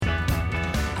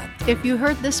If you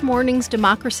heard this morning's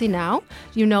Democracy Now!,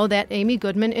 you know that Amy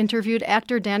Goodman interviewed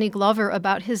actor Danny Glover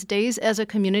about his days as a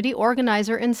community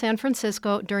organizer in San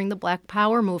Francisco during the Black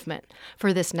Power movement.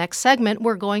 For this next segment,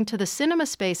 we're going to the cinema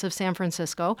space of San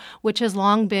Francisco, which has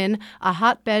long been a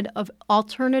hotbed of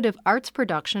alternative arts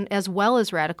production as well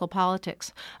as radical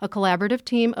politics. A collaborative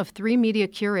team of 3 media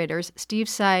curators, Steve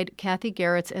Seid, Kathy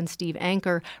Garretts, and Steve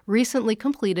Anker, recently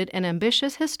completed an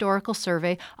ambitious historical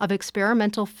survey of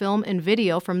experimental film and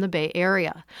video from the Bay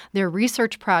Area. Their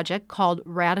research project, called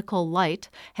Radical Light,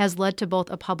 has led to both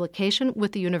a publication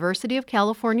with the University of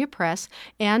California Press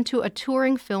and to a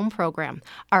touring film program.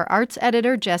 Our arts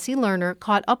editor, Jesse Lerner,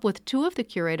 caught up with 2 of the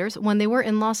curators when they were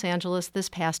in Los Angeles this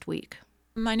past week.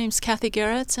 My name's Kathy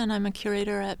Garretts, and I'm a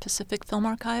curator at Pacific Film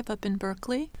Archive up in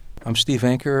Berkeley. I'm Steve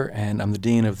Anker, and I'm the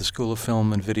Dean of the School of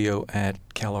Film and Video at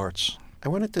CalArts. I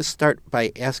wanted to start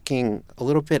by asking a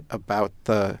little bit about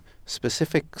the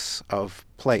specifics of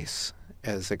place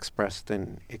as expressed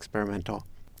in experimental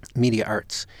media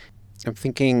arts. I'm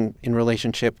thinking in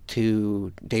relationship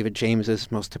to David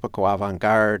James's Most Typical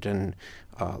Avant-Garde, and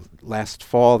last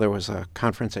fall there was a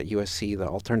conference at USC, the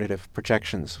Alternative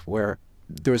Projections, where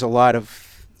there was a lot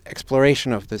of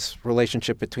exploration of this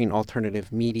relationship between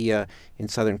alternative media in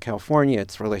Southern California,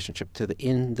 its relationship to the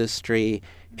industry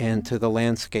and to the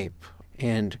landscape.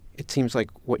 And it seems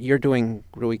like what you're doing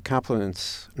really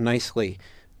complements nicely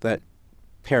that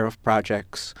pair of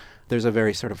projects. There's a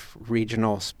very sort of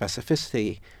regional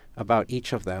specificity about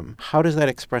each of them. How does that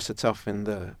express itself in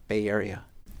the Bay Area?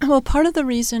 Well, part of the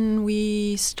reason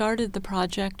we started the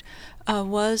project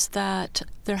was that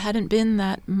there hadn't been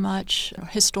that much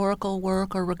historical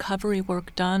work or recovery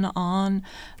work done on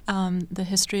the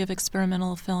history of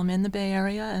experimental film in the Bay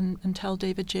Area, and until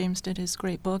David James did his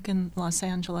great book in Los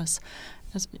Angeles.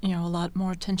 As, a lot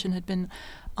more attention had been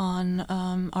on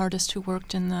artists who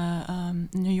worked in the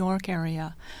New York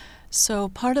area. So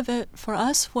part of it for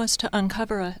us was to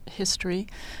uncover a history.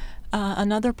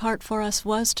 Another part for us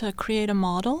was to create a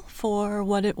model for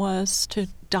what it was to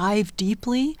dive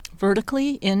deeply,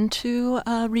 vertically into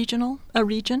a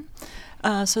region,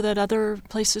 so that other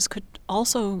places could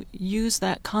also use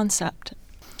that concept.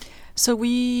 So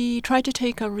we tried to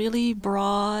take a really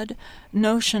broad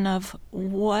notion of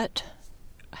what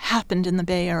happened in the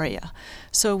Bay Area.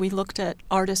 So we looked at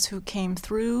artists who came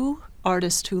through,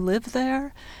 artists who lived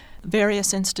there,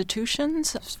 various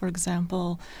institutions, for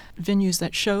example, venues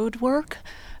that showed work,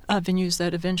 venues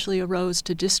that eventually arose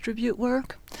to distribute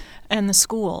work, and the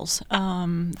schools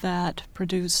that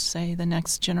produced, say, the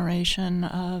next generation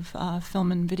of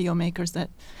film and video makers that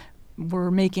were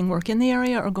making work in the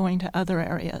area or going to other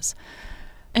areas.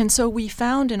 And so we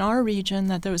found in our region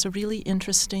that there was a really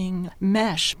interesting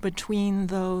mesh between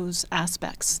those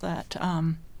aspects, that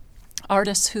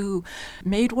artists who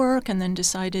made work and then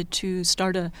decided to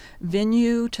start a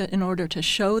venue in order to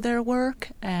show their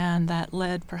work, and that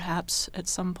led perhaps at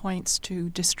some points to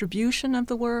distribution of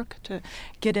the work, to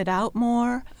get it out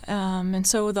more. And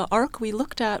so the arc we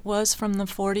looked at was from the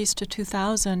 40s to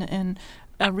 2000, and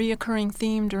a reoccurring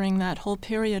theme during that whole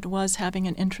period was having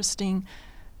an interesting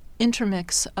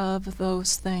intermix of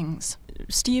those things.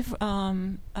 Steve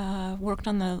worked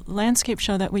on the landscape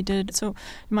show that we did, so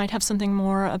you might have something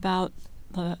more about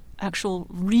the actual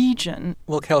region.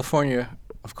 Well, California,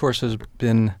 of course, has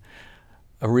been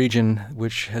a region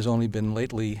which has only been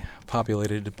lately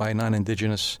populated by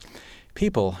non-indigenous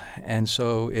people, and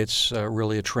so it's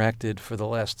really attracted for the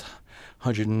last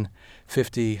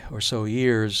 150 or so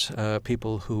years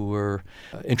people who were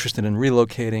interested in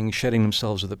relocating, shedding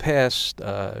themselves of the past,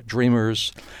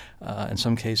 dreamers, in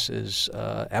some cases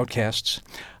outcasts,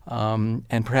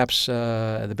 and perhaps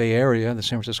the Bay Area, the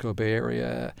San Francisco Bay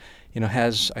Area,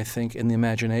 has, I think, in the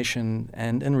imagination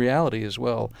and in reality as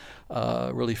well,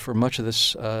 really for much of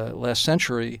this last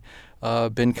century,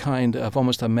 been kind of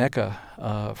almost a mecca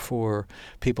for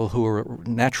people who are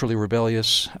naturally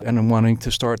rebellious and wanting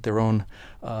to start their own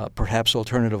perhaps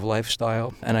alternative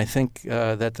lifestyle. And I think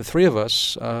that the 3 of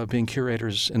us, being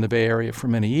curators in the Bay Area for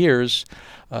many years,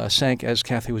 sank, as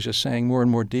Kathy was just saying, more and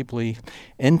more deeply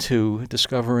into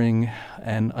discovering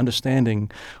and understanding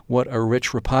what a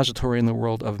rich repository in the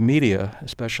world of media,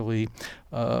 especially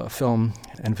film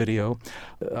and video,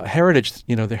 heritage,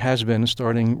 there has been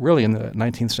starting really in the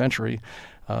 19th century,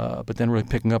 but then really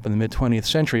picking up in the mid-20th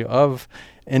century, of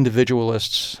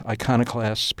individualists,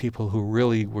 iconoclasts, people who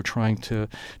really were trying to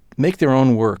make their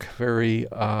own work very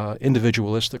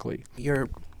individualistically. Your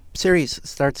series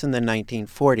starts in the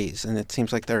 1940s, and it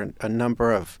seems like there are a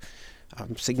number of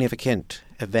significant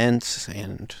events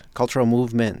and cultural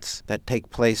movements that take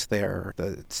place there.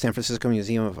 The San Francisco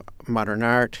Museum of Modern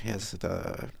Art has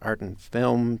the Art and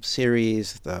Film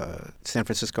series. The San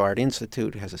Francisco Art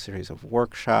Institute has a series of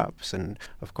workshops. And,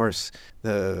 of course,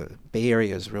 the Bay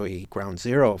Area is really ground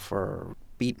zero for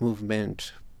beat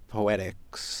movement,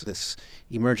 poetics, this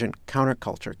emergent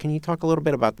counterculture. Can you talk a little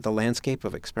bit about the landscape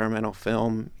of experimental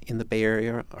film in the Bay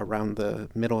Area around the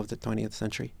middle of the 20th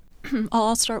century?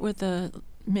 I'll start with the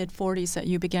mid-40s that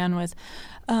you began with.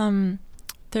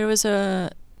 There was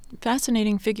a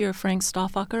fascinating figure, Frank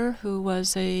Stauffacher, who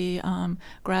was a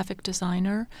graphic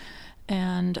designer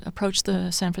and approached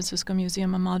the San Francisco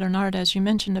Museum of Modern Art, as you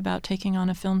mentioned, about taking on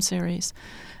a film series.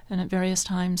 And at various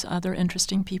times, other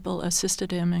interesting people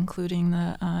assisted him, including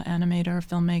the animator,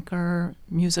 filmmaker,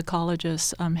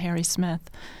 musicologist Harry Smith.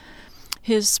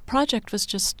 His project was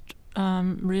just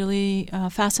really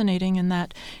fascinating in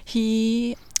that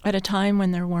he, at a time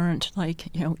when there weren't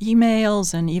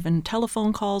emails and even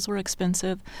telephone calls were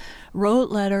expensive, wrote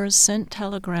letters, sent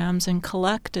telegrams, and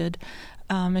collected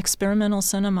experimental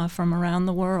cinema from around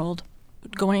the world,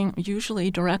 going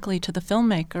usually directly to the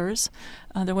filmmakers.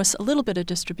 There was a little bit of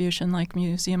distribution, like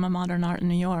Museum of Modern Art in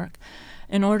New York,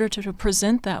 in order to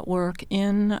present that work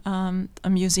in a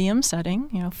museum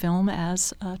setting, film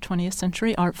as a 20th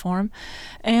century art form,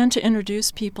 and to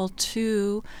introduce people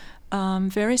to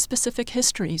very specific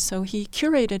history. So he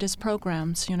curated his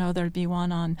programs. There'd be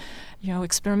one on,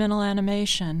 experimental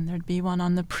animation. There'd be one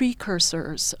on the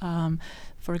precursors.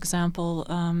 For example,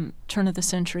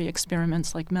 turn-of-the-century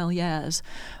experiments like Méliès,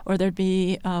 or there'd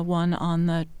be one on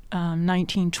the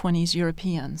 1920s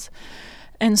Europeans.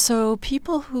 And so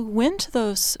people who went to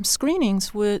those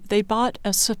screenings, they bought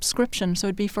a subscription, so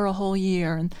it'd be for a whole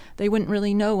year, and they wouldn't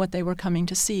really know what they were coming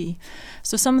to see.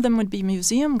 So some of them would be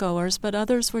museum goers, but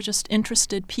others were just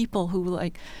interested people who,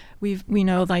 we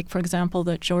know, for example,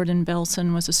 that Jordan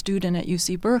Belson was a student at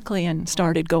UC Berkeley and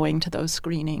started going to those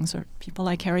screenings, or people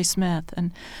like Harry Smith.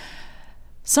 And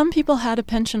some people had a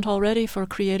penchant already for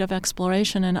creative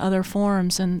exploration in other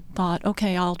forms and thought,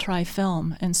 okay, I'll try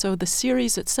film. And so the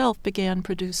series itself began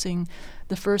producing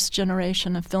the first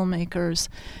generation of filmmakers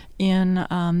in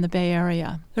the Bay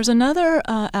Area. There's another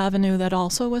avenue that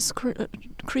also was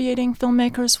creating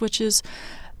filmmakers, which is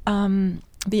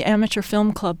the amateur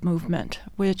film club movement,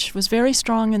 which was very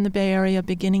strong in the Bay Area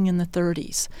beginning in the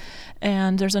 30s.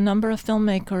 And there's a number of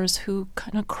filmmakers who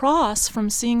kind of cross from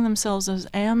seeing themselves as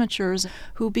amateurs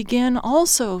who begin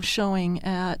also showing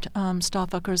at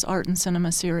Stauffacher's Art and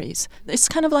Cinema series. It's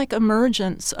kind of like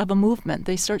emergence of a movement.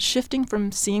 They start shifting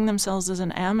from seeing themselves as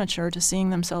an amateur to seeing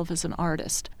themselves as an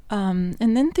artist. And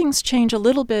then things change a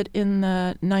little bit in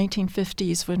the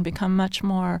 1950s when become much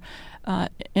more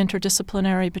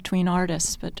interdisciplinary between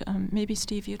artists. But maybe,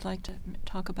 Steve, you'd like to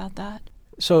talk about that?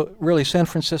 So really, San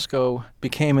Francisco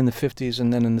became in the 50s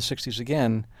and then in the 60s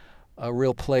again a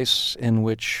real place in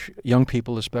which young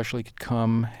people especially could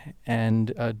come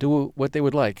and do what they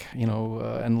would like,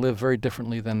 and live very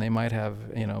differently than they might have,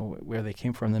 where they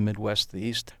came from, the Midwest, the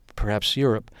East, perhaps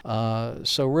Europe.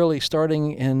 So really,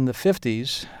 starting in the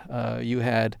 50s, you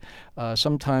had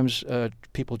sometimes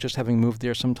people just having moved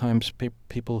there, sometimes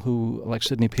people who, like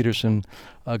Sidney Peterson,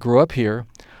 grew up here,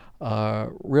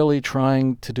 really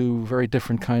trying to do very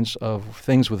different kinds of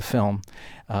things with film.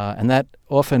 And that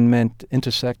often meant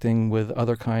intersecting with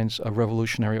other kinds of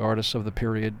revolutionary artists of the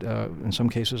period, in some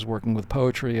cases working with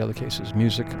poetry, other cases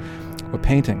music or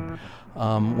painting.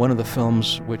 One of the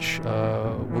films which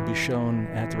will be shown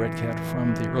at the Red Cat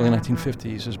from the early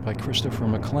 1950s is by Christopher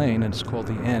McLean, and it's called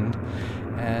The End.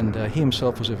 And he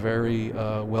himself was a very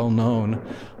well-known,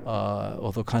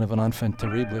 although kind of an enfant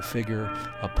terrible figure,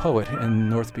 a poet in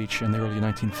North Beach in the early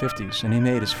 1950s. And he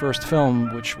made his first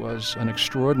film, which was an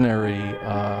extraordinary,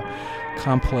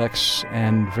 complex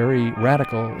and very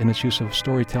radical in its use of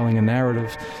storytelling and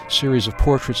narrative series of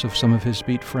portraits of some of his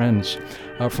beat friends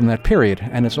from that period.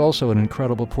 And it's also an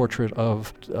incredible portrait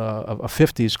of a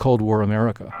 50s Cold War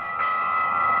America.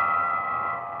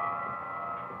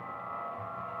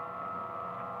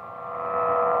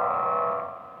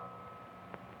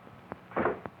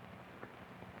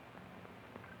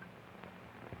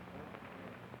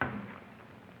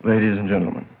 Ladies and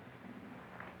gentlemen,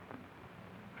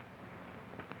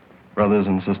 brothers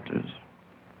and sisters,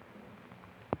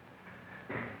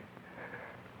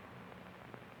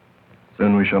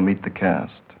 soon we shall meet the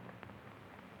cast.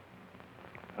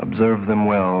 Observe them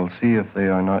well, see if they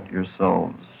are not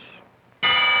yourselves.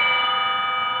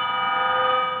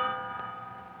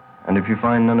 And if you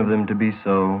find none of them to be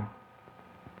so,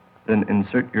 then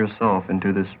insert yourself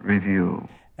into this review.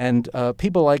 And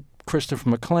people like Christopher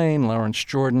McLean, Lawrence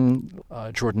Jordan,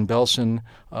 Jordan Belson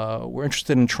were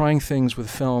interested in trying things with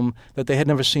film that they had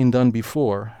never seen done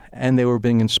before. And they were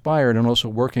being inspired and also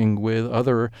working with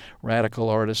other radical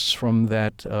artists from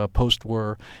that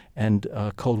post-war and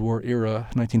Cold War era,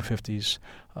 1950s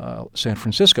San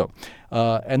Francisco.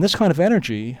 And this kind of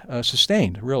energy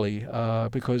sustained, really,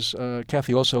 because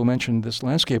Kathy also mentioned this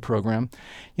landscape program.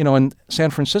 You know, and San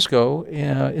Francisco,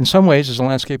 in some ways, is a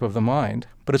landscape of the mind,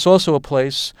 but it's also a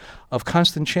place of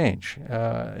constant change.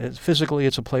 Physically,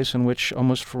 it's a place in which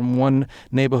almost from one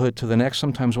neighborhood to the next,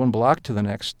 sometimes one block to the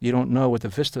next, you don't know what the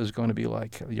vista is going to be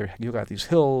like. You've got these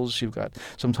hills, you've got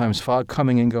sometimes fog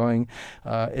coming and going.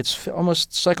 It's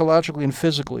almost psychologically and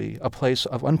physically a place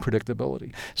of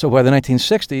unpredictability. So by the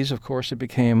 1960s, of course, it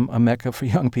became a mecca for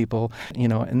young people, you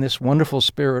know, and this wonderful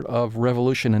spirit of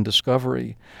revolution and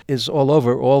discovery is all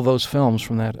over all those films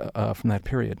from that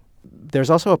period. There's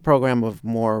also a program of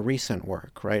more recent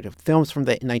work, right, of films from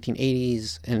the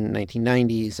 1980s and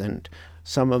 1990s, and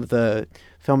some of the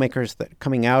filmmakers that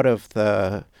coming out of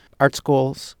the art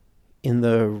schools in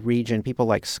the region, people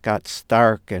like Scott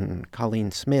Stark and Colleen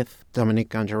Smith, Dominic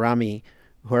Ganjarami,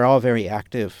 who are all very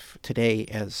active today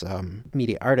as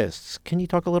media artists. Can you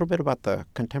talk a little bit about the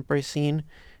contemporary scene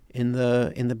in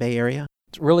the Bay Area?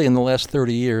 Really, in the last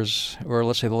 30 years, or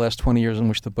let's say the last 20 years in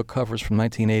which the book covers from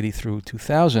 1980 through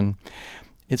 2000,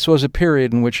 it was a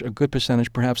period in which a good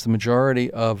percentage, perhaps the majority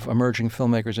of emerging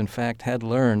filmmakers, in fact, had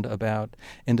learned about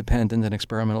independent and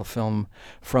experimental film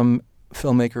from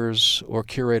filmmakers or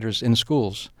curators in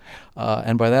schools.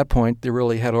 And by that point, there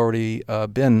really had already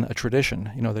been a tradition,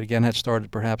 you know, that again had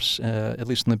started perhaps, at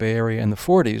least in the Bay Area in the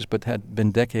 40s, but had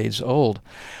been decades old.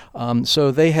 So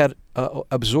they had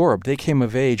absorbed, they came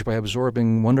of age by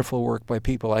absorbing wonderful work by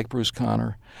people like Bruce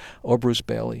Conner or Bruce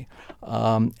Bailey.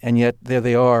 And yet there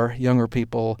they are, younger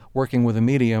people working with a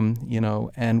medium, you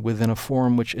know, and within a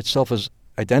form which itself is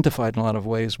identified in a lot of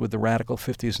ways with the radical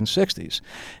 50s and 60s.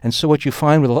 And so what you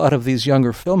find with a lot of these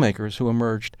younger filmmakers who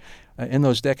emerged in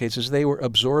those decades is they were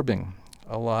absorbing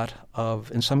a lot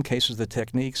of, in some cases, the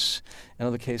techniques, in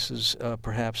other cases,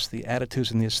 perhaps the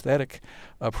attitudes and the aesthetic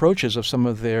approaches of some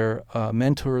of their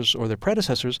mentors or their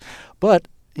predecessors, but,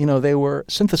 you know, they were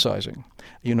synthesizing.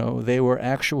 You know, they were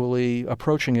actually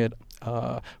approaching it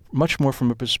much more from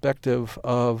a perspective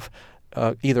of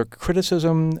either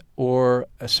criticism or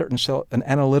an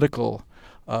analytical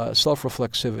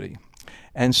self-reflexivity.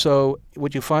 And so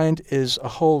what you find is a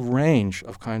whole range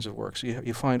of kinds of works.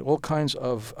 You find all kinds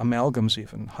of amalgams,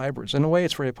 even hybrids. In a way,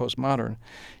 it's very postmodern,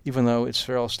 even though it's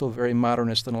still very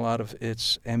modernist in a lot of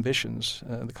its ambitions,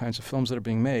 the kinds of films that are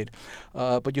being made.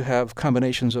 But you have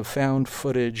combinations of found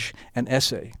footage and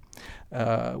essay.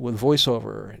 With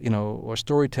voiceover, you know, or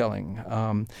storytelling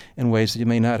in ways that you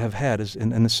may not have had in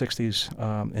the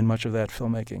 60s in much of that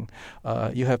filmmaking.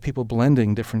 You have people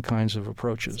blending different kinds of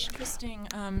approaches. It's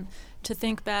interesting to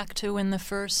think back to when the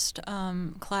first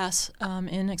class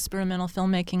in experimental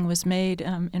filmmaking was made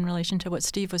in relation to what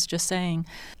Steve was just saying.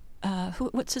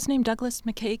 What's his name? Douglas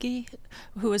McKagy,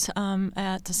 who was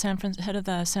at the head of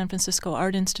the San Francisco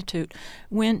Art Institute,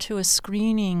 went to a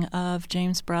screening of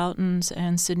James Broughton's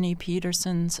and Sidney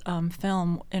Peterson's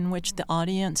film, in which the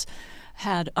audience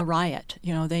had a riot.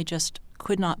 You know, they just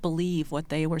could not believe what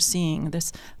they were seeing.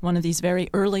 One of these very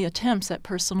early attempts at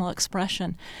personal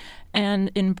expression,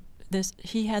 and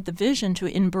he had the vision to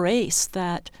embrace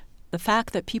that. The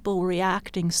fact that people were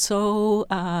reacting so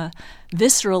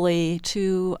viscerally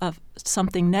to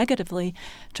something negatively,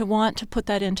 to want to put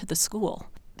that into the school.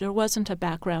 There wasn't a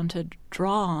background to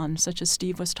draw on, such as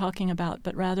Steve was talking about,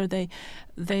 but rather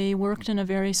they worked in a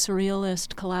very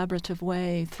surrealist, collaborative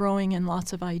way, throwing in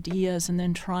lots of ideas and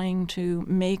then trying to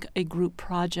make a group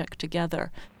project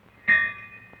together.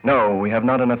 No, we have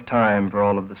not enough time for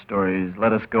all of the stories.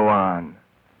 Let us go on.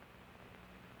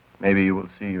 Maybe you will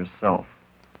see yourself.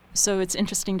 So it's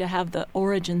interesting to have the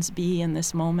origins be in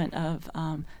this moment of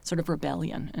sort of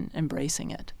rebellion and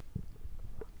embracing it.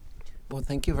 Well,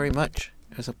 thank you very much.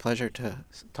 It was a pleasure to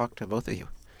talk to both of you.